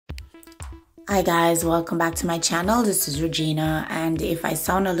Hi guys, welcome back to my channel. This is Regina, and if I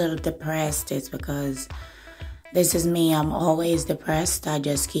sound a little depressed, it's because this is me. I'm always depressed. I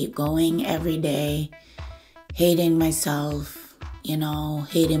just keep going every day, hating myself,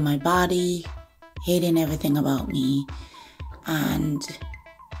 hating my body, hating everything about me, and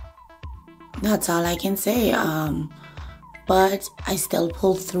that's all I can say. But I still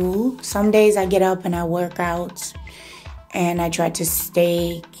pull through. Some days I get up and I work out, and I try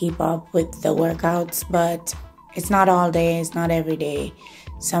to keep up with the workouts, but it's not all day, it's not every day.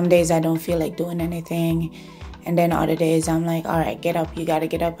 Some days I don't feel like doing anything, and then other days I'm like, all right, get up, you gotta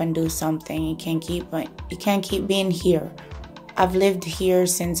get up and do something. You can't keep being here. I've lived here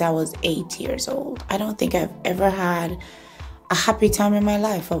since I was 8 years old. I don't think I've ever had a happy time in my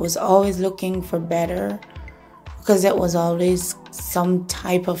life. I was always looking for better because it was always some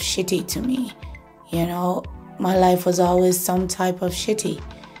type of shitty to me, My life was always some type of shitty.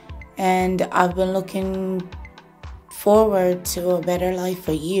 And I've been looking forward to a better life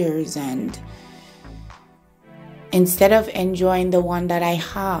for years. And instead of enjoying the one that I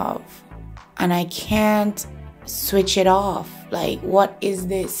have, and I can't switch it off. Like, what is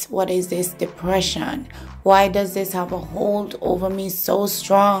this? What is this depression? Why does this have a hold over me so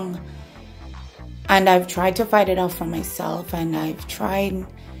strong? And I've tried to fight it off for myself, and I've tried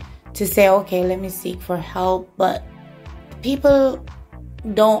to say, okay, let me seek for help, but people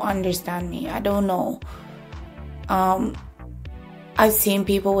don't understand me. I don't know. I've seen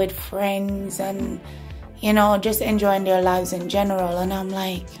people with friends and, just enjoying their lives in general, and I'm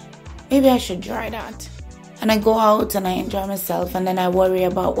like, maybe I should try that. And I go out and I enjoy myself, and then I worry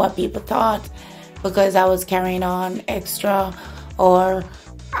about what people thought because I was carrying on extra, or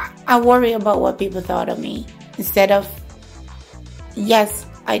I worry about what people thought of me instead of, yes,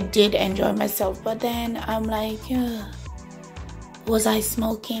 I did enjoy myself, but then I'm like, was I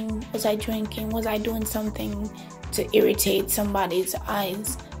smoking? Was I drinking? Was I doing something to irritate somebody's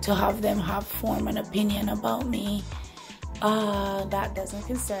eyes, to have them form an opinion about me? That doesn't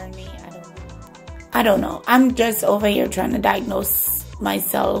concern me. I don't know. I'm just over here trying to diagnose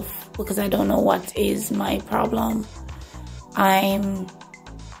myself because I don't know what is my problem. I'm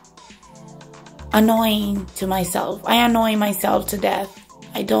annoying to myself. I annoy myself to death.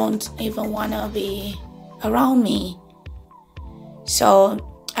 I don't even want to be around me. So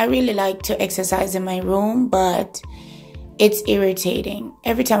I really like to exercise in my room, but it's irritating.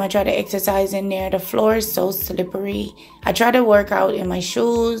 Every time I try to exercise in there, the floor is so slippery. I try to work out in my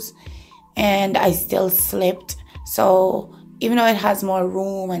shoes, and I still slipped. So even though it has more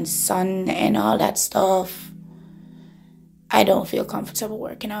room and sun and all that stuff, I don't feel comfortable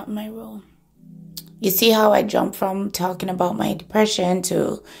working out in my room. You see how I jumped from talking about my depression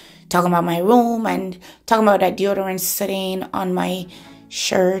to talking about my room and talking about that deodorant sitting on my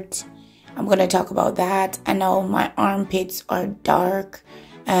shirt. I'm going to talk about that. And now my armpits are dark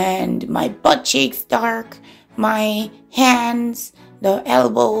and my butt cheeks dark. My hands, the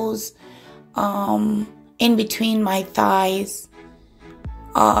elbows, in between my thighs.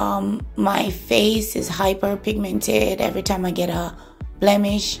 My face is hyperpigmented. Every time I get a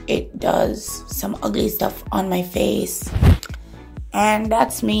blemish, it does some ugly stuff on my face, and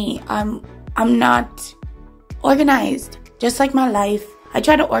that's me. I'm not organized, just like my life. I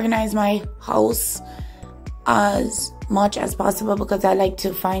try to organize my house as much as possible because I like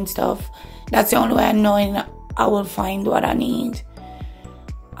to find stuff. That's the only way I know I will find what I need.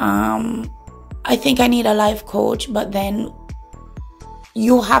 I think I need a life coach, but then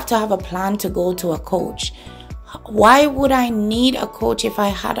you have to have a plan to go to a coach. Why would I need a coach if I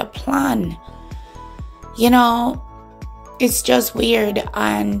had a plan? It's just weird.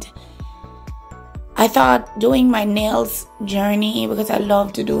 And I thought doing my nails journey, because I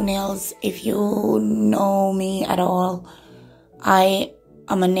love to do nails. If you know me at all, I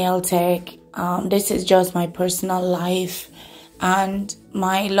am a nail tech. This is just my personal life and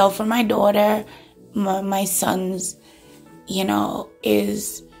my love for my daughter, my sons,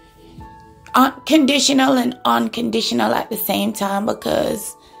 is conditional and unconditional at the same time,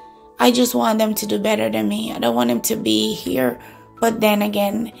 because I just want them to do better than me. I don't want them to be here. But then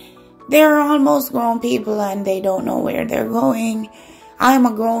again, they're almost grown people and they don't know where they're going. I am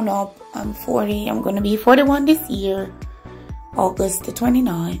a grown up. I'm 40. I'm going to be 41 this year. August the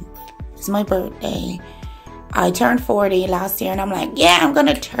 29th. It's my birthday. I turned 40 last year and I'm like, yeah, I'm going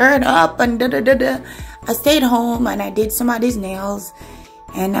to turn up and da-da-da-da. I stayed home and I did somebody's nails.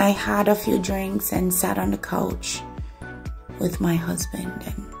 And I had a few drinks and sat on the couch with my husband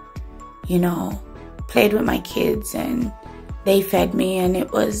and, played with my kids, and they fed me, and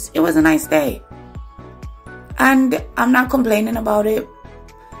it was a nice day. And I'm not complaining about it.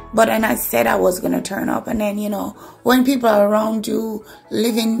 But then I said I was going to turn up. And then, you know, when people are around you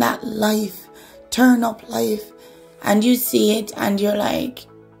living that life, turn up life, and you see it and you're like,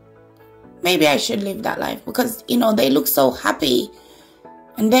 maybe I should live that life because, you know, they look so happy.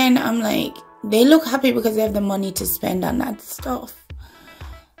 And then I'm like, they look happy because they have the money to spend on that stuff.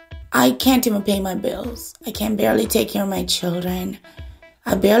 I can't even pay my bills. I can barely take care of my children.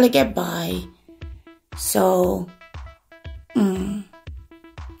 I barely get by. So,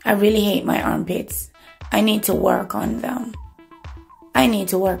 I really hate my armpits. I need to work on them. I need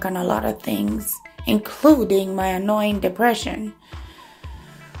to work on a lot of things, including my annoying depression.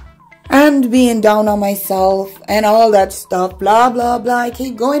 And being down on myself and all that stuff, blah, blah, blah. I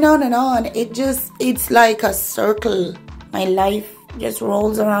keep going on and on. It's like a circle. My life just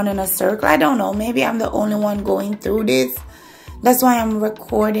rolls around in a circle. I don't know. Maybe I'm the only one going through this. That's why I'm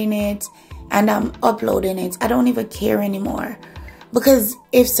recording it and I'm uploading it. I don't even care anymore. Because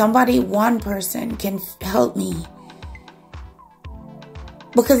if somebody, one person can help me.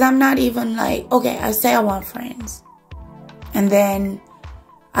 Because I'm not even like, okay, I say I want friends. And then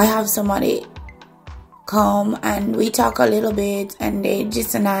I have somebody come and we talk a little bit and they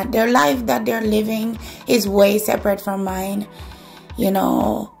just and that. Their life that they're living is way separate from mine. You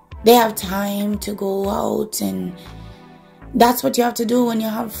know, they have time to go out, and that's what you have to do when you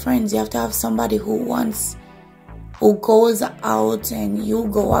have friends. You have to have somebody who goes out and you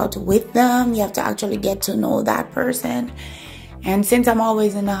go out with them. You have to actually get to know that person. And since I'm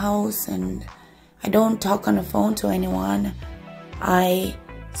always in the house and I don't talk on the phone to anyone, I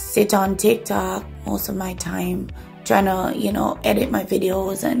sit on TikTok most of my time trying to, you know, edit my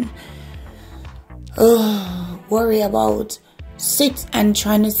videos and worry about sit and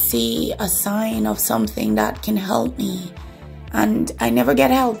trying to see a sign of something that can help me. And I never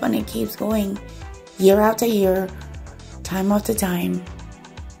get help, and it keeps going year after year, time after time.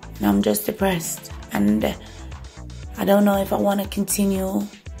 And I'm just depressed. And I don't know if I want to continue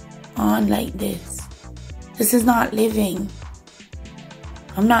on like this. This is not living.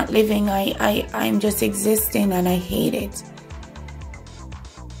 I'm not living. I'm just existing, and I hate it.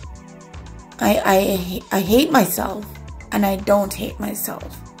 I hate myself, and I don't hate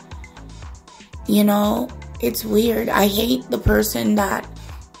myself. You know, it's weird. I hate the person that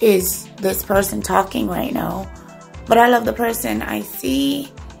is this person talking right now. But I love the person I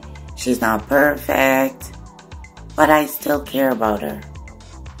see. She's not perfect, but I still care about her.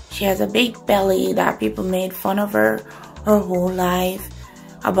 She has a big belly that people made fun of her whole life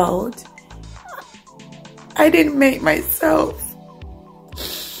about. I didn't make myself.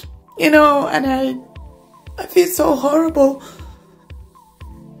 You know, and I feel so horrible.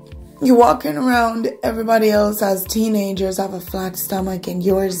 You're walking around, everybody else as teenagers have a flat stomach, and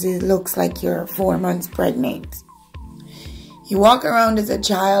yours looks like you're 4 months pregnant. You walk around as a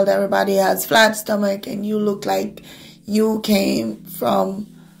child, everybody has flat stomach, and you look like you came from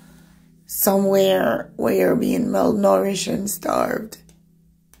somewhere where you're being malnourished and starved.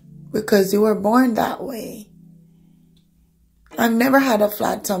 Because you were born that way. I've never had a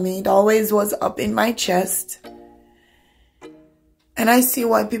flat tummy. It always was up in my chest. And I see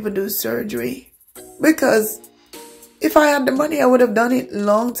why people do surgery. Because if I had the money, I would have done it a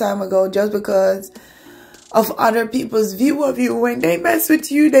long time ago, just because of other people's view of you. When they mess with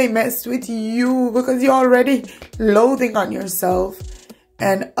you, they mess with you because you're already loathing on yourself.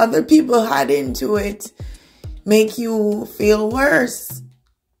 And other people adding to it make you feel worse.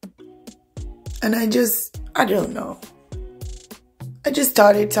 And I don't know. I just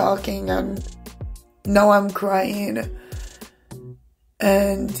started talking and now I'm crying.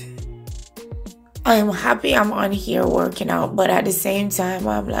 And I'm happy I'm on here working out. But at the same time,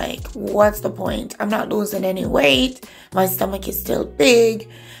 I'm like, what's the point? I'm not losing any weight. My stomach is still big.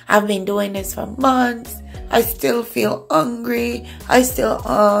 I've been doing this for months. I still feel hungry. I still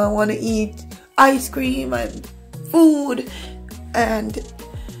want to eat ice cream and food and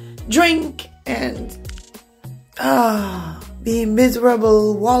drink and be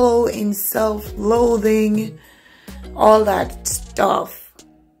miserable, wallow in self-loathing, all that stuff.